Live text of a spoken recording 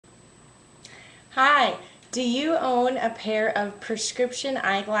Hi, do you own a pair of prescription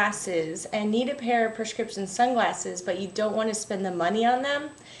eyeglasses and need a pair of prescription sunglasses, but you don't want to spend the money on them?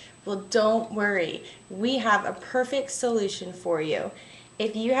 Well, don't worry. We have a perfect solution for you.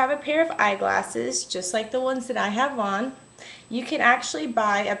 If you have a pair of eyeglasses, just like the ones that I have on, you can actually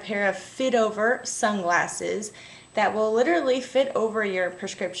buy a pair of Fitover sunglasses that will literally fit over your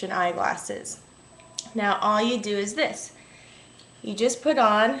prescription eyeglasses. Now, all you do is this. You just put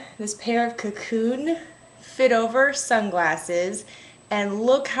on this pair of Cocoon Fitover Sunglasses and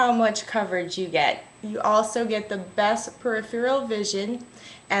look how much coverage you get. You also get the best peripheral vision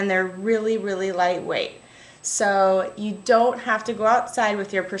and they're really, really lightweight. So you don't have to go outside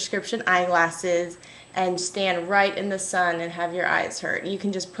with your prescription eyeglasses and stand right in the sun and have your eyes hurt. You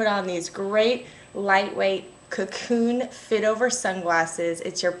can just put on these great lightweight Cocoon Fitover Sunglasses.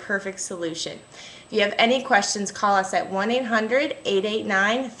 It's your perfect solution. If you have any questions, call us at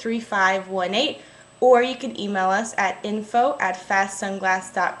 1-800-889-3518 or you can email us at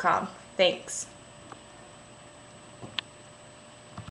info@fastsunglass.com. Thanks.